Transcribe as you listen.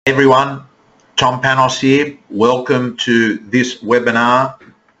Hey everyone, Tom Panos here. Welcome to this webinar,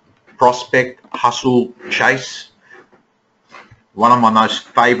 Prospect, Hustle, Chase. One of my most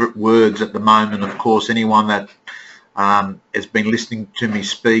favourite words at the moment, of course, anyone that has been listening to me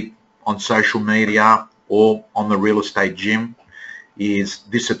speak on social media or on the real estate gym is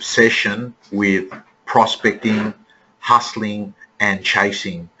this obsession with prospecting, hustling and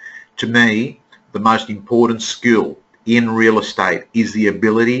chasing. To me, the most important skill in real estate is the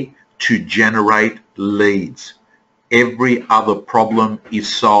ability to generate leads. Every other problem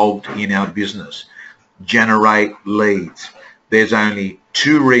is solved in our business. Generate leads. There's only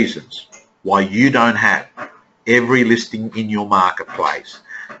two reasons why you don't have every listing in your marketplace.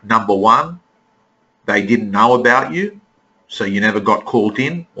 Number one, they didn't know about you, so you never got called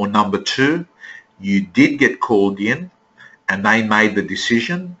in. Or number two, you did get called in and they made the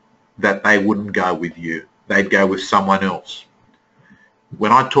decision that they wouldn't go with you. They'd go with someone else.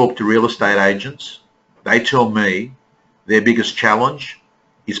 When I talk to real estate agents, they tell me their biggest challenge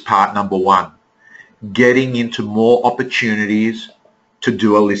is part number one, getting into more opportunities to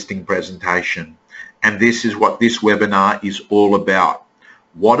do a listing presentation. And this is what this webinar is all about.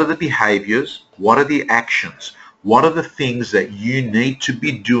 What are the behaviors? What are the actions? What are the things that you need to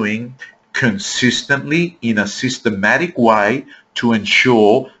be doing consistently in a systematic way to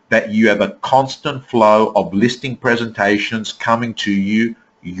ensure that you have a constant flow of listing presentations coming to you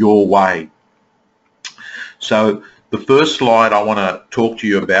your way? So the first slide I want to talk to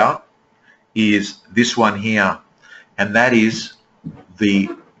you about is this one here, and that is the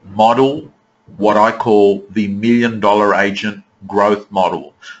model, what I call the $1 Million Agent growth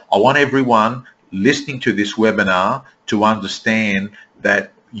model. I want everyone listening to this webinar to understand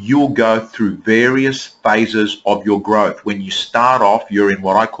that you'll go through various phases of your growth. When you start off, you're in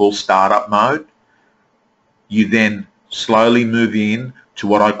what I call startup mode. You then slowly move in to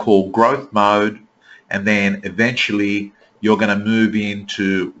what I call growth mode, and then eventually you're going to move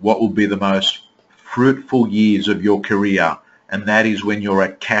into what will be the most fruitful years of your career, and that is when you're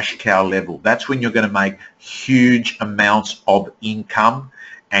at cash cow level. That's when you're going to make huge amounts of income,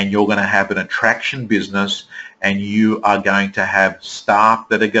 and you're going to have an attraction business, and you are going to have staff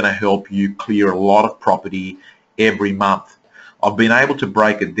that are going to help you clear a lot of property every month. I've been able to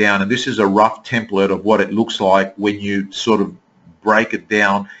break it down, and this is a rough template of what it looks like when you sort of break it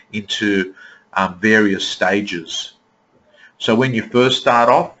down into various stages. So when you first start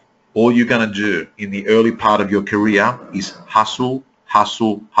off, all you're going to do in the early part of your career is hustle,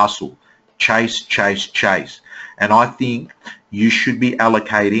 hustle, hustle, chase, chase, chase. And I think you should be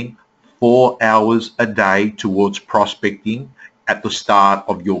allocating 4 hours a day towards prospecting at the start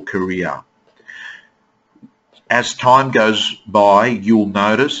of your career. As time goes by, you'll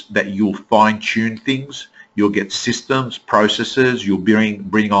notice that you'll fine-tune things. You'll get systems, processes, you'll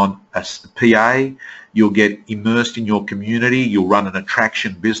bring on a PA, you'll get immersed in your community, you'll run an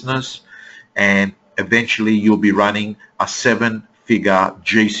attraction business, and eventually you'll be running a 7-figure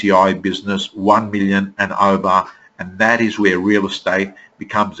GCI business, 1 million and over, and that is where real estate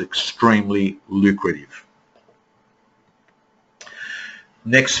becomes extremely lucrative.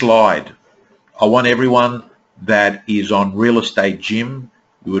 Next slide. I want everyone that is on Real Estate Gym,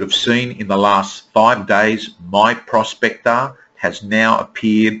 you would have seen in the last 5 days, My Prospector has now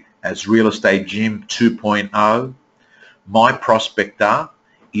appeared as Real Estate Gym 2.0. My Prospector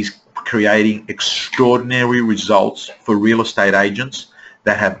is creating extraordinary results for real estate agents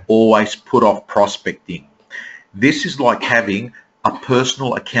that have always put off prospecting. This is like having a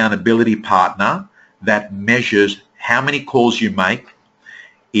personal accountability partner that measures how many calls you make,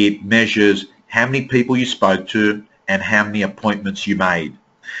 it measures how many people you spoke to, and how many appointments you made.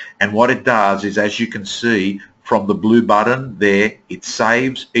 And what it does is, as you can see from the blue button there, it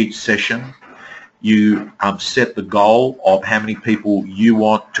saves each session. You set the goal of how many people you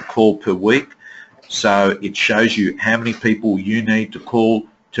want to call per week. So it shows you how many people you need to call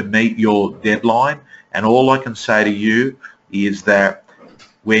to meet your deadline. And all I can say to you is that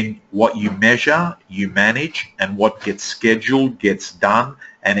when what you measure, you manage, and what gets scheduled gets done.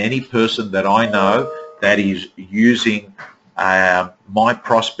 And any person that I know that is using My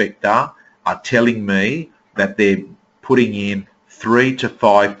Prospector are telling me that they're putting in 3 to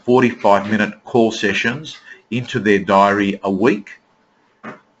 5 45-minute call sessions into their diary a week,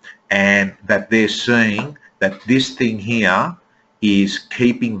 and that they're seeing that this thing here is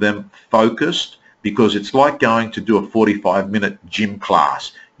keeping them focused, because it's like going to do a 45-minute gym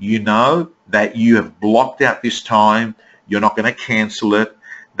class. You know that you have blocked out this time, you're not going to cancel it,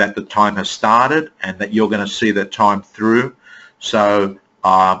 that the time has started, and that you're going to see that time through. So,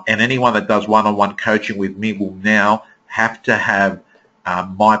 and anyone that does one-on-one coaching with me will now have to have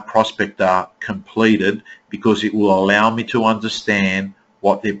My Prospector completed, because it will allow me to understand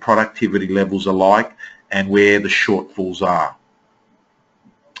what their productivity levels are like and where the shortfalls are.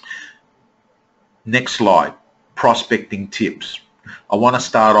 Next slide, prospecting tips. I want to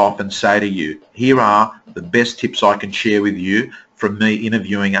start off and say to you, here are the best tips I can share with you from me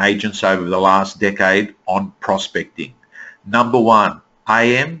interviewing agents over the last decade on prospecting. Number one,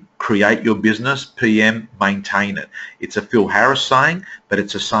 AM, create your business. PM, maintain it. It's a Phil Harris saying, but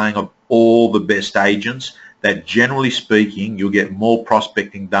it's a saying of all the best agents, that generally speaking, you'll get more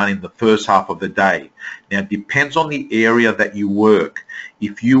prospecting done in the first half of the day. Now, it depends on the area that you work.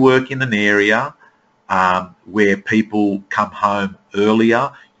 If you work in an area where people come home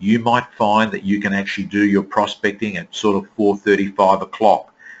earlier, you might find that you can actually do your prospecting at sort of 4:30, 5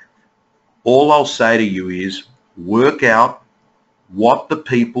 o'clock. All I'll say to you is work out what the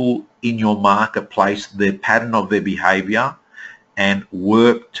people in your marketplace, their pattern of their behavior, and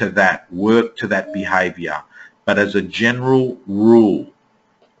work to that behavior. But as a general rule,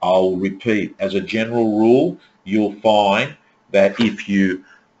 I'll repeat, as a general rule, you'll find that if you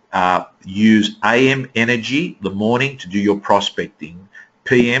use AM energy, the morning, to do your prospecting,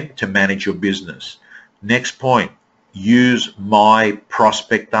 PM to manage your business. Next point, use My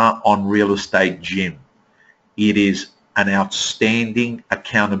Prospector on Real Estate Gym. It is an outstanding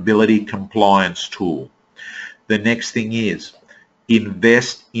accountability compliance tool. The next thing is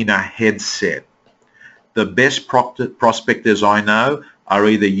invest in a headset. The best prospectors I know are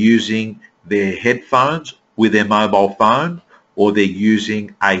either using their headphones with their mobile phone, or they're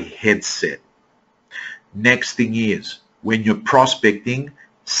using a headset. Next thing is, when you're prospecting,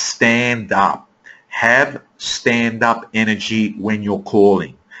 stand up. Have stand-up energy when you're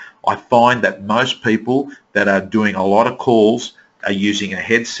calling. I find that most people that are doing a lot of calls are using a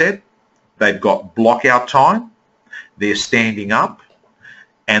headset. They've got blockout time. They're standing up,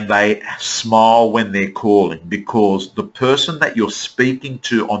 and they smile when they're calling, because the person that you're speaking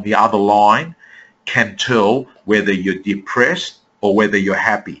to on the other line can tell whether you're depressed or whether you're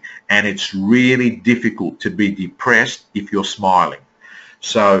happy. And it's really difficult to be depressed if you're smiling.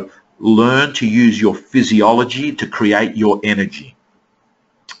 So learn to use your physiology to create your energy.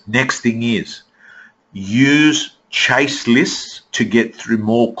 Next thing is use chase lists to get through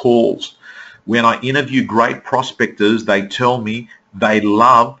more calls. When I interview great prospectors, they tell me they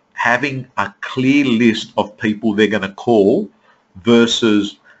love having a clear list of people they're going to call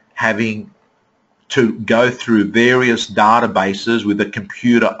versus having to go through various databases with a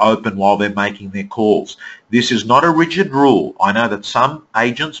computer open while they're making their calls. This is not a rigid rule. I know that some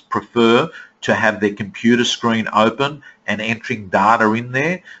agents prefer to have their computer screen open and entering data in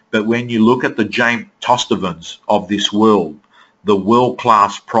there, but when you look at the James Tostevins of this world, the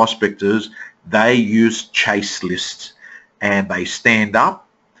world-class prospectors, they use chase lists, and they stand up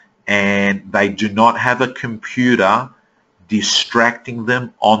and they do not have a computer distracting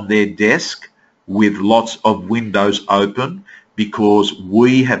them on their desk with lots of windows open, because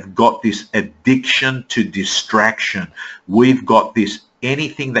we have got this addiction to distraction. We've got this,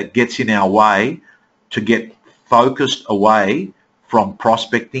 anything that gets in our way to get focused away from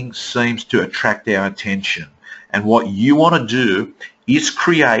prospecting seems to attract our attention. And what you want to do is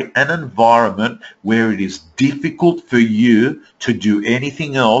create an environment where it is difficult for you to do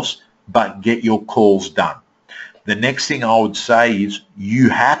anything else but get your calls done. The next thing I would say is you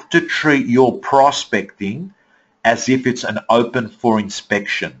have to treat your prospecting as if it's an open for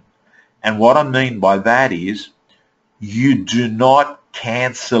inspection. And what I mean by that is you do not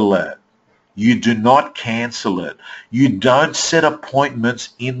cancel it. You do not cancel it. You don't set appointments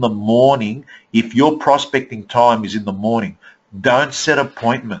in the morning. If your prospecting time is in the morning, don't set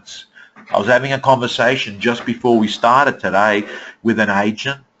appointments. I was having a conversation just before we started today with an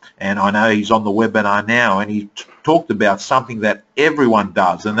agent, and I know he's on the webinar now, and he talked about something that everyone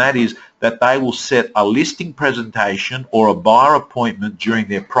does, and that is that they will set a listing presentation or a buyer appointment during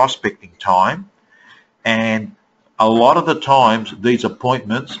their prospecting time, and a lot of the times these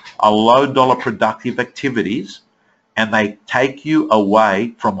appointments are low dollar productive activities, and they take you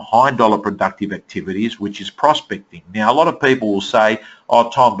away from high dollar productive activities, which is prospecting. Now, a lot of people will say, oh,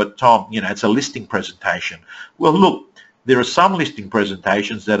 Tom, it's a listing presentation. Well, look, there are some listing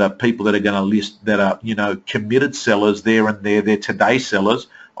presentations that are people that are going to list, that are, committed sellers there and there. They're today sellers.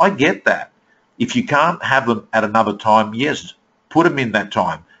 I get that. If you can't have them at another time, yes, put them in that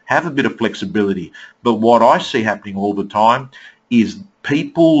time. Have a bit of flexibility. But what I see happening all the time is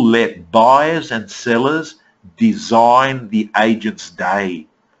people let buyers and sellers design the agent's day.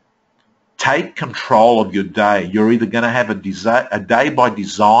 Take control of your day. You're either going to have a day by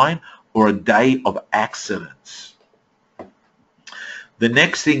design or a day of accidents. The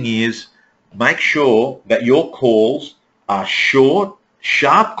next thing is make sure that your calls are short,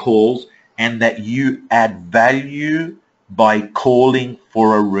 sharp calls, and that you add value by calling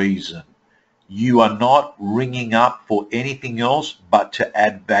for a reason. You are not ringing up for anything else but to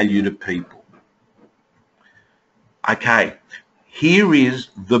add value to people. Okay, here is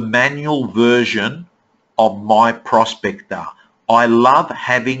the manual version of my prospector. I love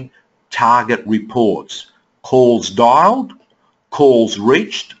having target reports: calls dialed, calls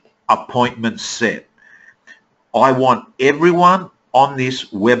reached, appointments set. I want everyone on this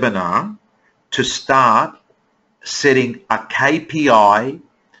webinar to start setting a KPI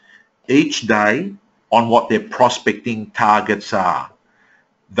each day on what their prospecting targets are.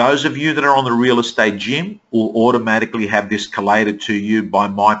 Those of you that are on the Real Estate Gym will automatically have this collated to you by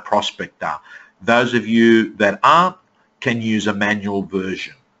my prospector. Those of you that aren't can use a manual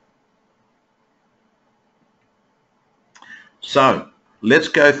version. So let's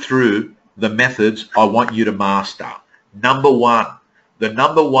go through the methods I want you to master. Number one, the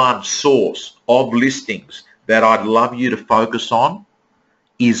number one source of listings that I'd love you to focus on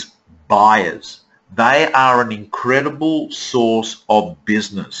is buyers. They are an incredible source of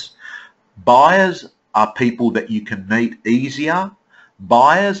business. Buyers are people that you can meet easier.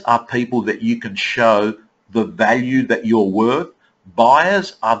 Buyers are people that you can show the value that you're worth.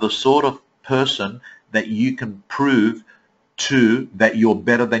 Buyers are the sort of person that you can prove to that you're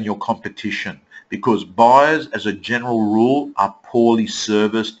better than your competition, because buyers as a general rule are poorly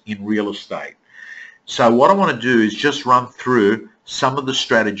serviced in real estate. So what I want to do is just run through some of the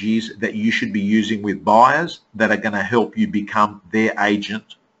strategies that you should be using with buyers that are going to help you become their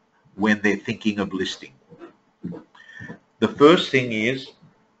agent when they're thinking of listing. The first thing is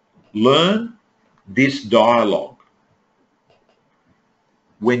learn this dialogue.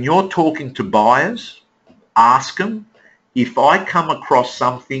 When you're talking to buyers, ask them, if I come across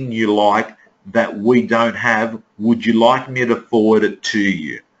something you like that we don't have, would you like me to forward it to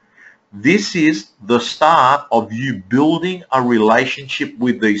you? This is the start of you building a relationship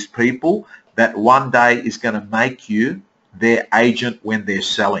with these people that one day is going to make you their agent when they're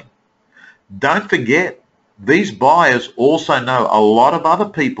selling. Don't forget, these buyers also know a lot of other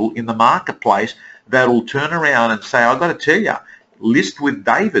people in the marketplace that will turn around and say, I've got to tell you, list with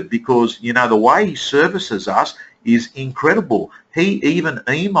David, because you know the way he services us is incredible. He even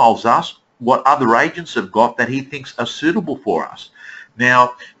emails us what other agents have got that he thinks are suitable for us.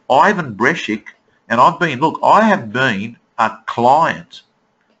 Now, Ivan Breshik, and I have been a client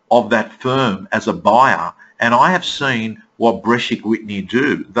of that firm as a buyer, and I have seen what Breshik Whitney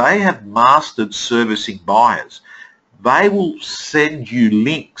do. They have mastered servicing buyers. They will send you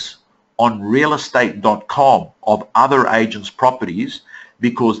links on realestate.com of other agents' properties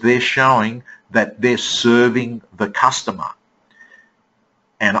because they're showing that they're serving the customer.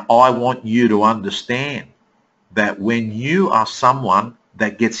 And I want you to understand that when you are someone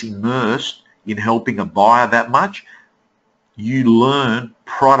that gets immersed in helping a buyer that much, you learn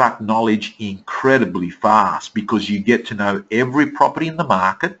product knowledge incredibly fast because you get to know every property in the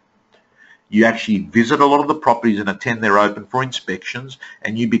market. You actually visit a lot of the properties and attend their open for inspections,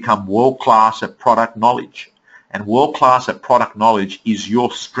 and you become world-class at product knowledge. And world-class at product knowledge is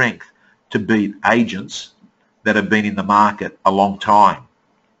your strength to beat agents that have been in the market a long time.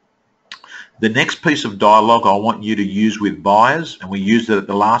 The next piece of dialogue I want you to use with buyers, and we used it at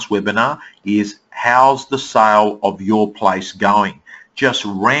the last webinar, is how's the sale of your place going? Just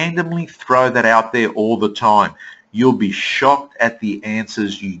randomly throw that out there all the time. You'll be shocked at the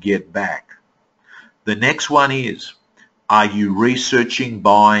answers you get back. The next one is, are you researching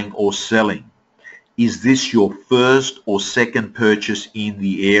buying or selling? Is this your first or second purchase in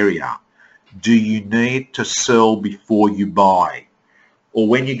the area? Do you need to sell before you buy? Or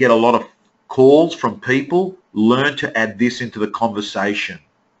when you get a lot of calls from people, learn to add this into the conversation.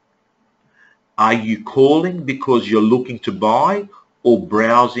 Are you calling because you're looking to buy or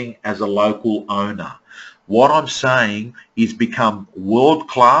browsing as a local owner? What I'm saying is become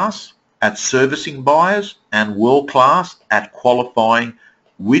world-class at servicing buyers and world-class at qualifying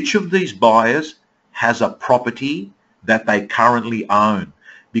which of these buyers has a property that they currently own.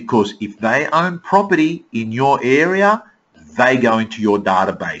 Because if they own property in your area, they go into your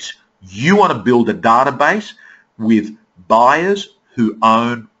database. You want to build a database with buyers who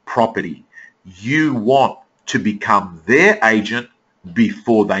own property. You want to become their agent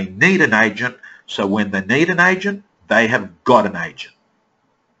before they need an agent, so when they need an agent, they have got an agent.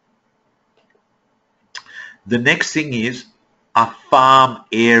 The next thing is a farm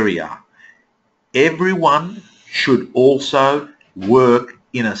area. Everyone should also work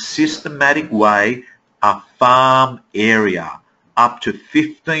in a systematic way a farm area. up to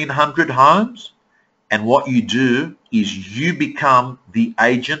 1,500 homes, and what you do is you become the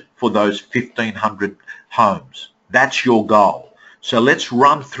agent for those 1,500 homes. That's your goal. So let's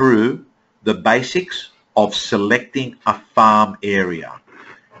run through the basics of selecting a farm area.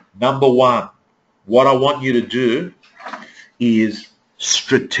 Number one, what I want you to do is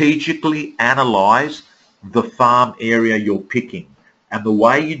strategically analyze the farm area you're picking. And the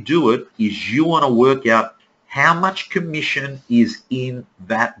way you do it is you want to work out how much commission is in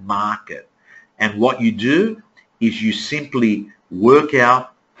that market. And what you do is you simply work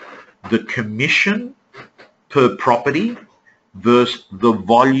out the commission per property versus the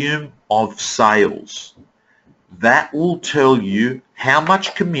volume of sales. That will tell you how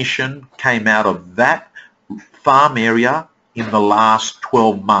much commission came out of that farm area in the last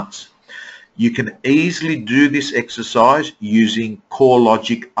 12 months. You can easily do this exercise using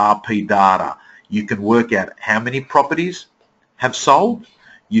CoreLogic RP data. You can work out how many properties have sold.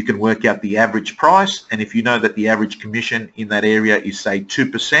 You can work out the average price, and if you know that the average commission in that area is say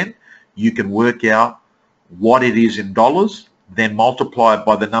 2%, you can work out what it is in dollars, then multiply it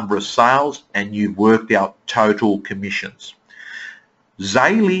by the number of sales, and you've worked out total commissions.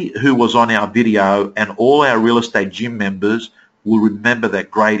 Zaylee, who was on our video, and all our real estate gym members will remember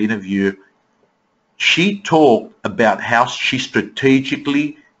that great interview. She talked about how she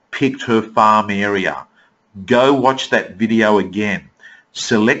strategically picked her farm area. Go watch that video again.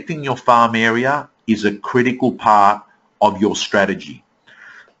 Selecting your farm area is a critical part of your strategy.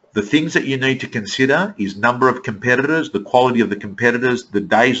 The things that you need to consider is number of competitors, the quality of the competitors, the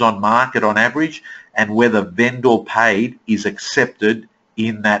days on market on average, and whether vendor paid is accepted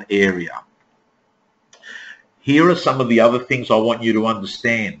in that area. Here are some of the other things I want you to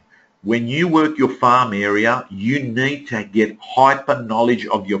understand. When you work your farm area, you need to get hyper knowledge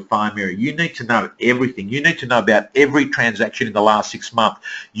of your farm area. You need to know everything. You need to know about every transaction in the last 6 months.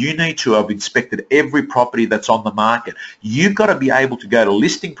 You need to have inspected every property that's on the market. You've got to be able to go to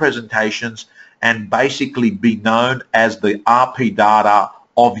listing presentations and basically be known as the RP data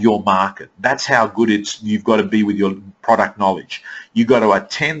of your market. That's how good you've got to be with your product knowledge. You've got to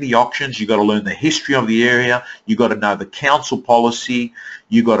attend the auctions. You've got to learn the history of the area. You've got to know the council policy.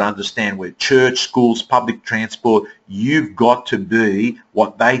 You've got to understand where church, schools, public transport. You've got to be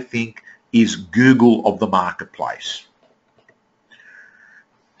what they think is Google of the marketplace.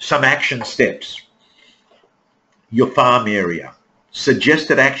 Some action steps. Your farm area.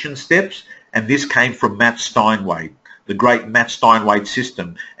 Suggested action steps, and this came from Matt Steinway, the great Matt Steinway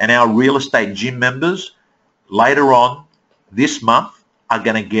system. And our real estate gym members later on this month are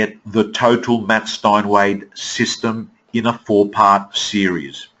going to get the total Matt Steinway system in a 4-part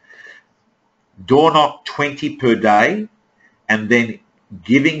series. Door knock 20 per day, and then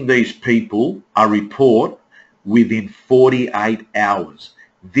giving these people a report within 48 hours.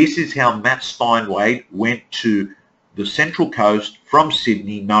 This is how Matt Steinway went to the Central Coast from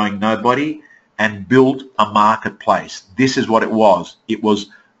Sydney knowing nobody and built a marketplace. This is what it was. It was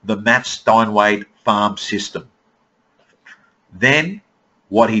the Matt Steinway farm system. Then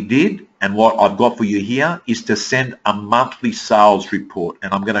what he did, and what I've got for you here, is to send a monthly sales report,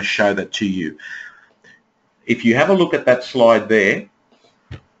 and I'm going to show that to you. If you have a look at that slide there,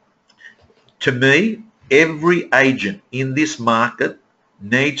 to me, every agent in this market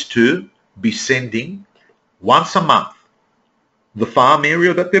needs to be sending once a month the farm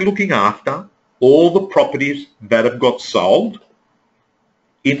area that they're looking after, all the properties that have got sold,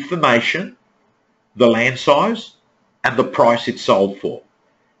 information, the land size, and the price it sold for.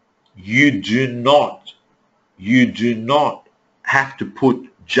 You do not have to put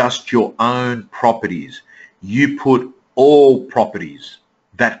just your own properties. You put all properties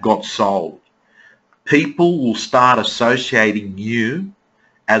that got sold. People will start associating you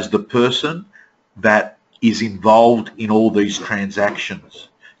as the person that is involved in all these transactions.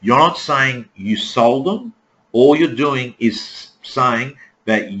 You're not saying you sold them. All you're doing is saying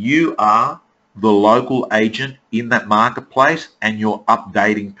that you are the local agent in that marketplace and you're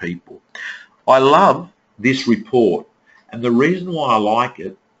updating people. I love this report, and the reason why I like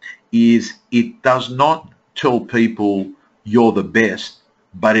it is it does not tell people you're the best,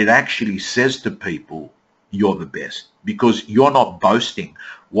 but it actually says to people you're the best, because you're not boasting.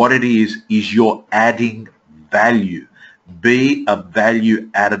 What it is you're adding value. Be a value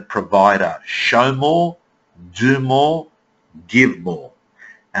added provider. Show more, do more, give more.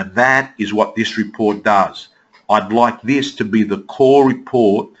 And that is what this report does. I'd like this to be the core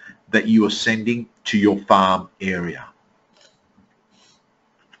report that you are sending to your farm area.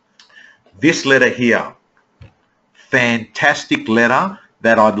 This letter here, fantastic letter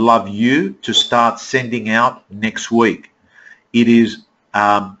that I'd love you to start sending out next week. It is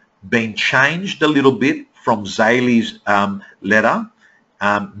been changed a little bit from Zaylee's letter.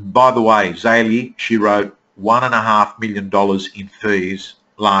 By the way, Zaylee, she wrote $1.5 million in fees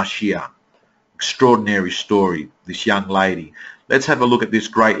last year. Extraordinary story, this young lady. Let's have a look at this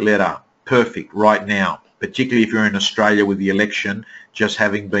great letter. Perfect right now, particularly if you're in Australia with the election just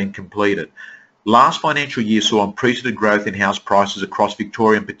having been completed. Last financial year saw unprecedented growth in house prices across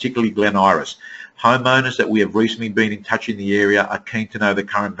Victoria and particularly Glen Iris. Homeowners that we have recently been in touch in the area are keen to know the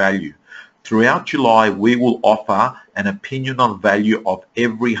current value. Throughout July, we will offer an opinion on value of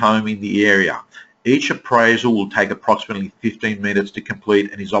every home in the area. Each appraisal will take approximately 15 minutes to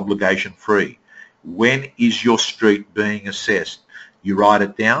complete and is obligation free. When is your street being assessed? You write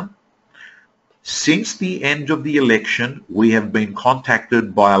it down. Since the end of the election, we have been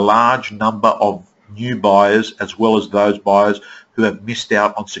contacted by a large number of new buyers as well as those buyers who have missed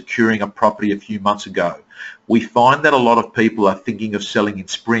out on securing a property a few months ago. We find that a lot of people are thinking of selling in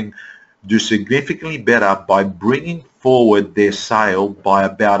spring do significantly better by bringing forward their sale by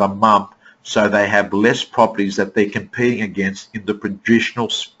about a month so they have less properties that they're competing against in the traditional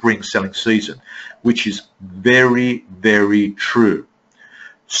spring selling season, which is very, very true.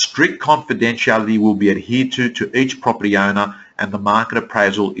 Strict confidentiality will be adhered to each property owner, and the market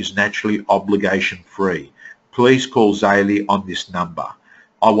appraisal is naturally obligation free. Please call Zaylee on this number.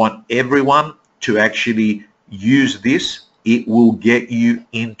 I want everyone to actually use this. It will get you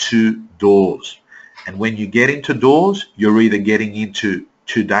into doors. And when you get into doors, you're either getting into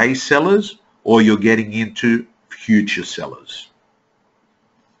today's sellers or you're getting into future sellers.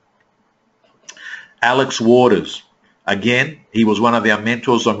 Alex Waters. Again, he was one of our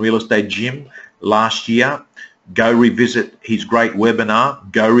mentors on Real Estate Gym last year. Go revisit his great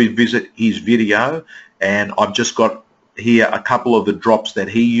webinar. Go revisit his video. And I've just got here a couple of the drops that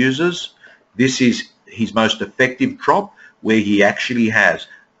he uses. This is his most effective drop, where he actually has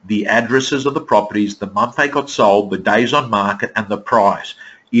the addresses of the properties, the month they got sold, the days on market, and the price.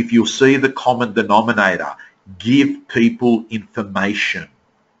 If you'll see the common denominator, give people information.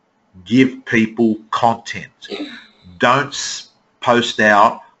 Give people content. Don't post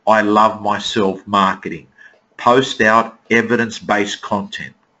out, I love myself marketing. Post out evidence-based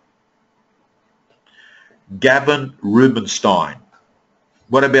content. Gavin Rubenstein.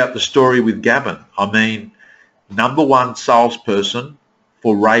 What about the story with Gavin? I mean, #1 salesperson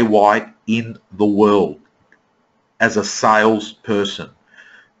for Ray White in the world as a salesperson.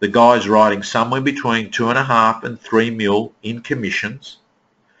 The guy's writing somewhere between 2.5 and 3 mil in commissions.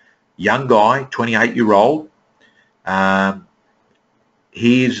 Young guy, 28-year-old.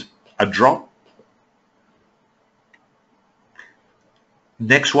 Here's a drop.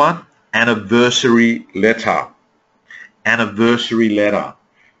 Next one, anniversary letter. Anniversary letter.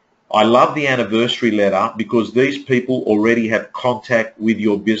 I love the anniversary letter because these people already have contact with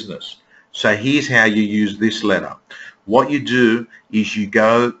your business. So here's how you use this letter. What you do is you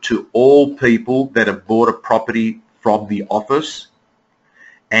go to all people that have bought a property from the office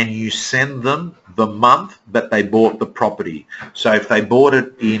and you send them the month that they bought the property. So if they bought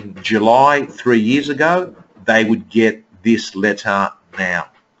it in July 3 years ago, they would get this letter now.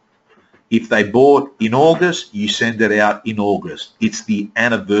 If they bought in August, you send it out in August. It's the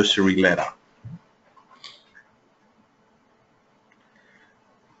anniversary letter.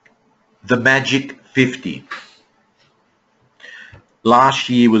 The Magic 50. Last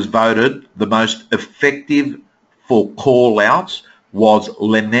year was voted the most effective for call-outs was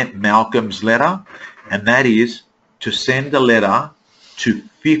Lynette Malcolm's letter, and that is to send a letter to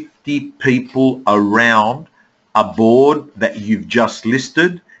 50 people around a board that you've just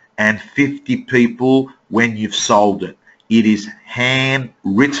listed and 50 people when you've sold it. It is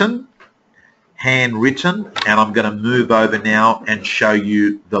handwritten, and I'm going to move over now and show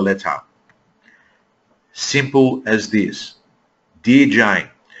you the letter. Simple as this. Dear Jane,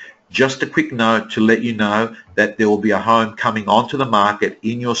 just a quick note to let you know that there will be a home coming onto the market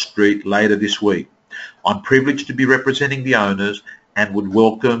in your street later this week. I'm privileged to be representing the owners and would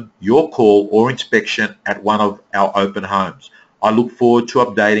welcome your call or inspection at one of our open homes. I look forward to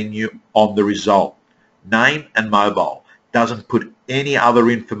updating you on the result. Name and mobile. Doesn't put any other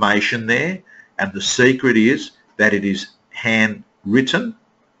information there, and the secret is that it is handwritten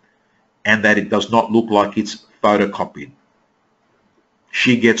and that it does not look like it's photocopied.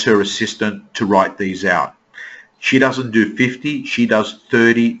 She gets her assistant to write these out. She doesn't do 50, she does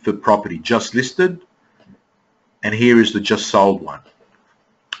 30 for property just listed, and here is the just sold one.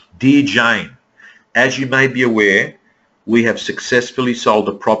 Dear Jane, as you may be aware, we have successfully sold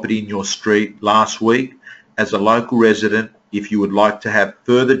a property in your street last week. As a local resident, if you would like to have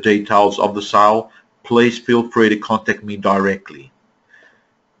further details of the sale, please feel free to contact me directly.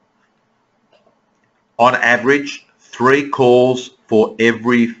 On average, 3 calls for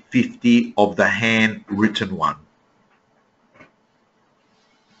every 50 of the handwritten one.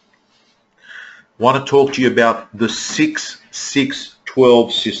 Want to talk to you about the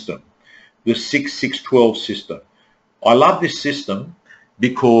 6-6-12 system. The 6-6-12 system. I love this system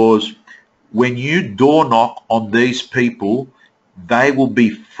because when you door knock on these people, they will be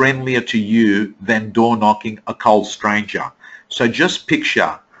friendlier to you than door knocking a cold stranger. So just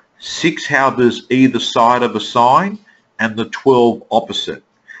picture 6 houses either side of a sign and the 12 opposite.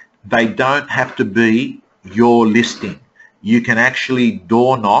 They don't have to be your listing. You can actually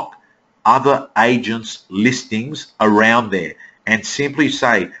door knock other agents' listings around there and simply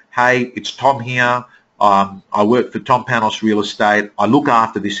say, hey, it's Tom here. I work for Tom Panos Real Estate. I look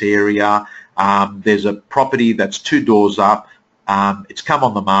after this area. There's a property that's 2 doors up. It's come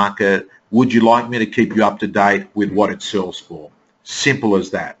on the market. Would you like me to keep you up to date with what it sells for? Simple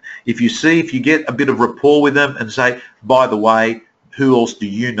as that. If you get a bit of rapport with them and say, by the way, who else do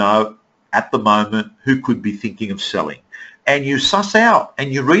you know at the moment who could be thinking of selling? And you suss out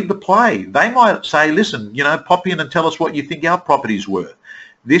and you read the play. They might say, listen, pop in and tell us what you think our property's worth.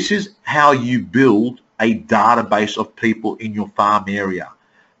 This is how you build a database of people in your farm area.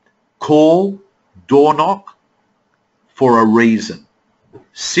 Call, door knock for a reason.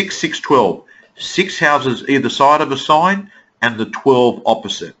 6-6-12. 6 houses either side of a sign and the 12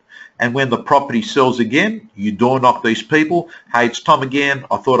 opposite. And when the property sells again, you door knock these people. Hey, it's Tom again.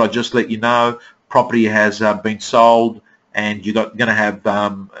 I thought I'd just let you know property has been sold, and you're going to have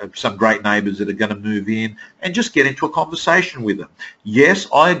some great neighbours that are going to move in, and just get into a conversation with them. Yes,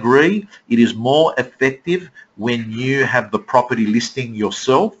 I agree. It is more effective when you have the property listing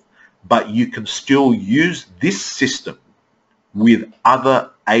yourself, but you can still use this system with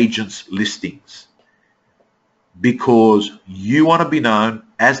other agents' listings because you want to be known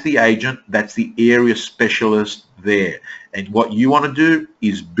as the agent that's the area specialist there. And what you want to do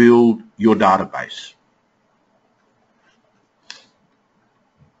is build your database.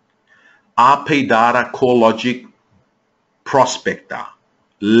 RP Data, CoreLogic, Prospector.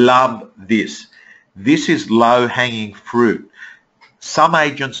 Love this. This is low-hanging fruit. Some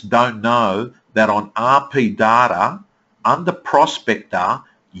agents don't know that on RP Data, under Prospector,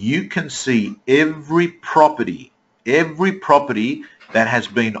 you can see every property that has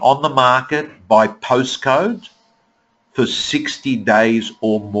been on the market by postcode for 60 days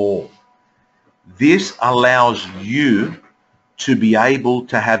or more. This allows you to be able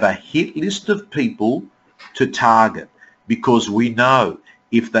to have a hit list of people to target, because we know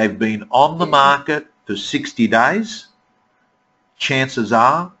if they've been on the market for 60 days, chances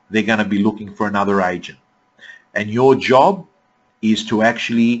are they're going to be looking for another agent. And your job is to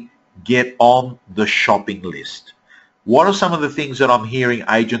actually get on the shopping list. What are some of the things that I'm hearing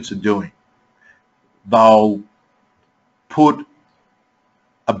agents are doing? They'll put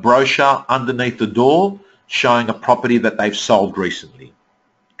a brochure underneath the door showing a property that they've sold recently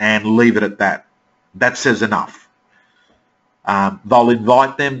and leave it at that. That says enough. They'll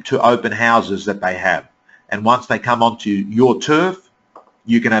invite them to open houses that they have. And once they come onto your turf,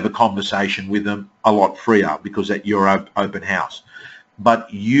 you can have a conversation with them a lot freer because at your open house.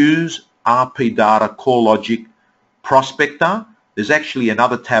 But use RP Data, CoreLogic, Prospector. There's actually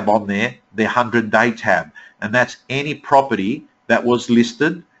another tab on there, the 100-day tab, and that's any property that was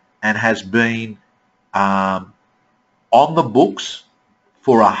listed and has been on the books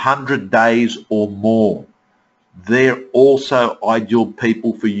for 100 days or more. They're also ideal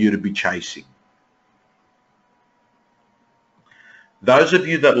people for you to be chasing. Those of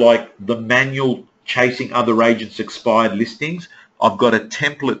you that like the manual chasing other agents' expired listings, I've got a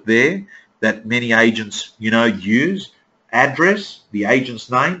template there that many agents, use. Address, the agent's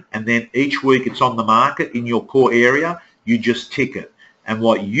name, and then each week it's on the market in your core area, you just tick it. And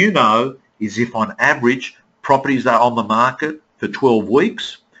what you know is if on average properties are on the market for 12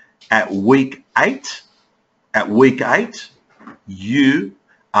 weeks, at week 8, you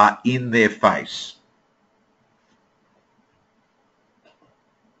are in their face.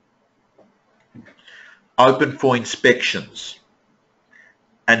 Open for inspections.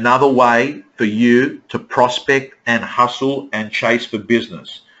 Another way for you to prospect and hustle and chase for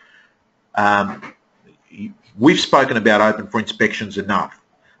business. We've spoken about open for inspections enough,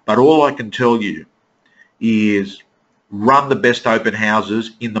 but all I can tell you is run the best open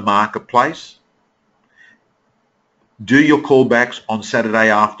houses in the marketplace. Do your callbacks on Saturday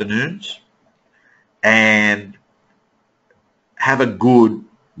afternoons and have a good,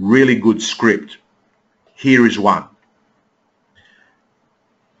 really good script. Here is one.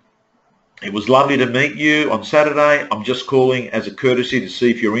 It was lovely to meet you on Saturday. I'm just calling as a courtesy to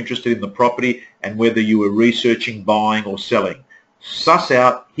see if you're interested in the property and whether you were researching buying or selling. Suss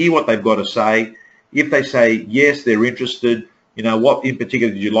out, hear what they've got to say. If they say yes, they're interested, you know, what in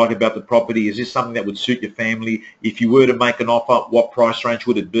particular did you like about the property? Is this something that would suit your family? If you were to make an offer, what price range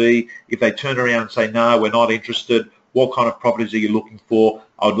would it be? If they turn around and say, no, we're not interested, what kind of properties are you looking for?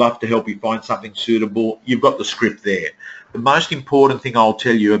 I would love to help you find something suitable. You've got the script there. The most important thing I'll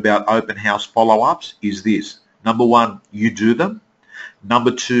tell you about open house follow-ups is this. Number one, you do them.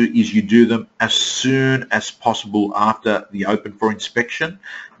 Number two is you do them as soon as possible after the open for inspection.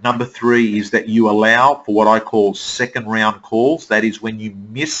 Number three is that you allow for what I call second round calls. That is when you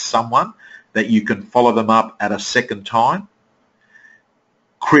miss someone that you can follow them up at a second time.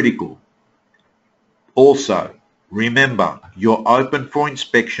 Critical. Also, remember, your open for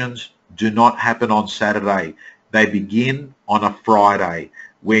inspections do not happen on Saturday. They begin on a Friday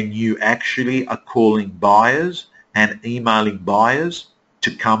when you actually are calling buyers and emailing buyers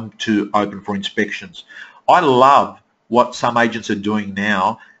to come to open for inspections. I love what some agents are doing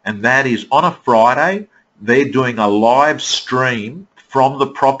now, and that is on a Friday, they're doing a live stream from the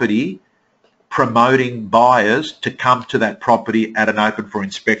property promoting buyers to come to that property at an open for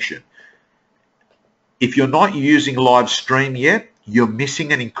inspection. If you're not using live stream yet, you're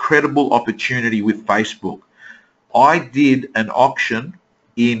missing an incredible opportunity with Facebook. I did an auction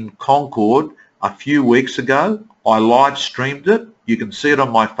in Concord a few weeks ago. I live streamed it. You can see it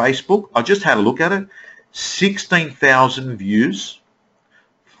on my Facebook. I just had a look at it. 16,000 views,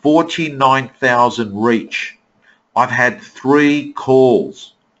 49,000 reach. I've had 3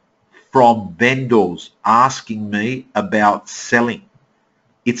 calls from vendors asking me about selling.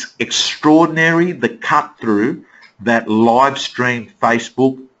 It's extraordinary the cut through that live stream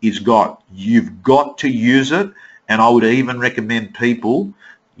Facebook is got. You've got to use it, and I would even recommend people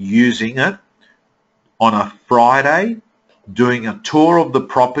using it on a Friday, doing a tour of the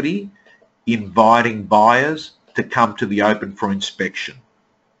property, inviting buyers to come to the open for inspection.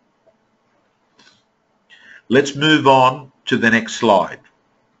 Let's move on to the next slide.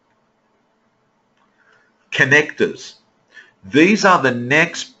 Connectors. These are the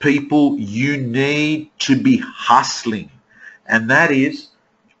next people you need to be hustling, and that is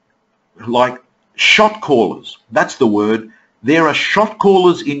like shot callers. That's the word. There are shot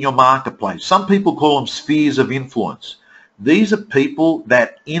callers in your marketplace. Some people call them spheres of influence. These are people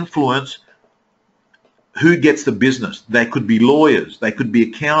that influence who gets the business. They could be lawyers, they could be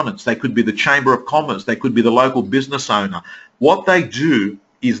accountants, they could be the Chamber of Commerce, they could be the local business owner. What they do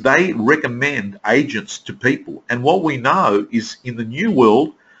is they recommend agents to people. And what we know is in the new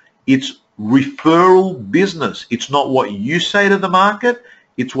world, it's referral business. It's not what you say to the market,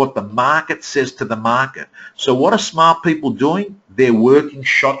 it's what the market says to the market. So what are smart people doing? They're working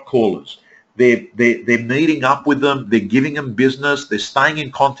shot callers. They're meeting up with them, they're giving them business, they're staying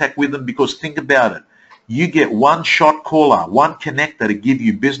in contact with them, because think about it. You get one shot caller, one connector to give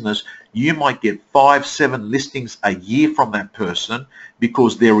you business, you might get 5, 7 listings a year from that person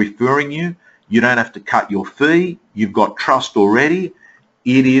because they're referring you. You don't have to cut your fee. You've got trust already.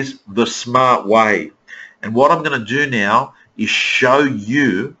 It is the smart way. And what I'm going to do now is show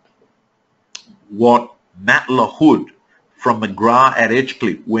you what Matt LaHood from McGrath at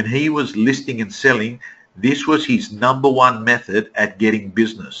Edgecliff, when he was listing and selling, this was his #1 method at getting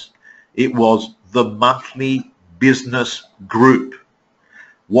business. It was the monthly business group.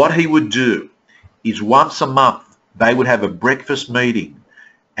 What he would do is once a month they would have a breakfast meeting,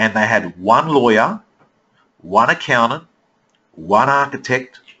 and they had one lawyer, one accountant, one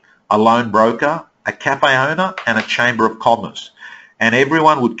architect, a loan broker, a cafe owner, and a Chamber of Commerce. And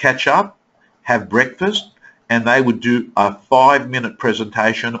everyone would catch up, have breakfast, and they would do a 5-minute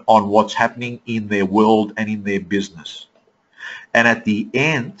presentation on what's happening in their world and in their business. And at the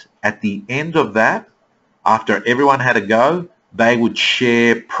end of that, after everyone had a go, they would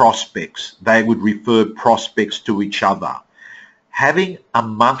share prospects. They would refer prospects to each other. Having a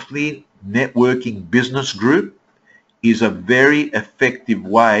monthly networking business group is a very effective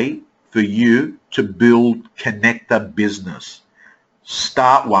way for you to build connector business.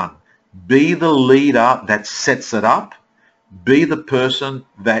 Start one. Be the leader that sets it up. Be the person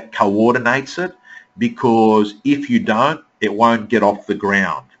that coordinates it, because if you don't, it won't get off the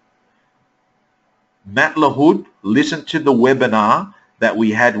ground. Matt LaHood, listen to the webinar that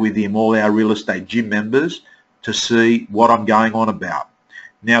we had with him, all our real estate gym members, to see what I'm going on about.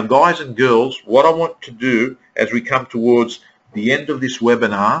 Now, guys and girls, what I want to do as we come towards the end of this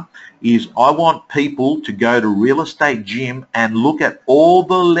webinar is I want people to go to Real Estate Gym and look at all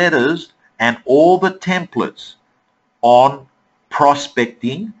the letters and all the templates on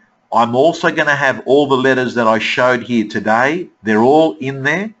prospecting I'm also going to have all the letters that I showed here today. They're all in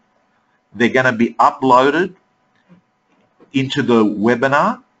there. They're going to be uploaded into the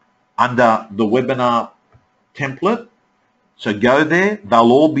webinar under the webinar template. So go there.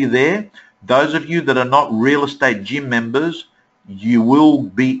 They'll all be there. Those of you that are not Real Estate Gym members, you will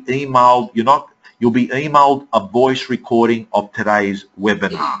be emailed. You'll be emailed a voice recording of today's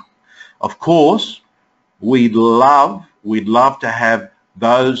webinar. Of course, we'd love to have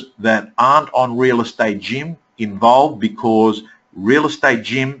those that aren't on Real Estate Gym involved, because Real Estate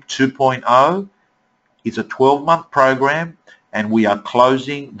Gym 2.0 is a 12-month program, and we are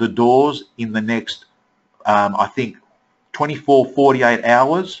closing the doors in the next, I think, 24, 48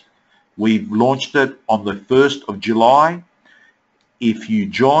 hours. We've launched it on the 1st of July. If you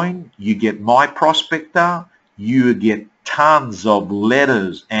join, you get My Prospector, you get tons of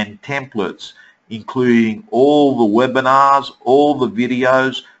letters and templates, including all the webinars, all the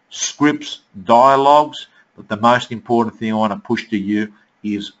videos, scripts, dialogues. But the most important thing I want to push to you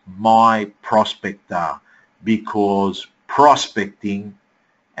is My Prospector, because prospecting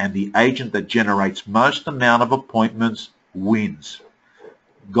and the agent that generates most amount of appointments wins.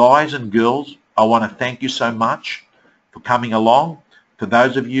 Guys and girls, I want to thank you so much for coming along. For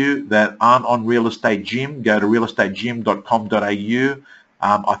those of you that aren't on Real Estate Gym, go to realestategym.com.au.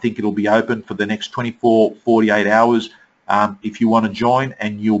 I think it'll be open for the next 24, 48 hours if you want to join,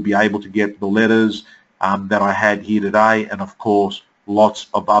 and you'll be able to get the letters that I had here today, and of course lots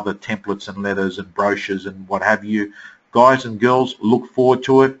of other templates and letters and brochures and what have you. Guys and girls, look forward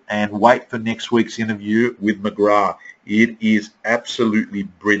to it and wait for next week's interview with McGrath. It is absolutely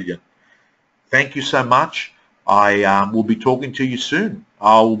brilliant. Thank you so much. I will be talking to you soon.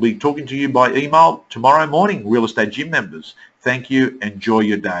 I will be talking to you by email tomorrow morning, Real Estate Gym members. Thank you. Enjoy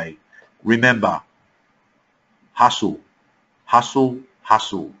your day. Remember, hustle, hustle,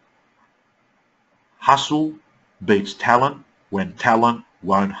 hustle. Hustle beats talent when talent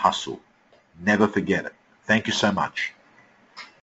won't hustle. Never forget it. Thank you so much.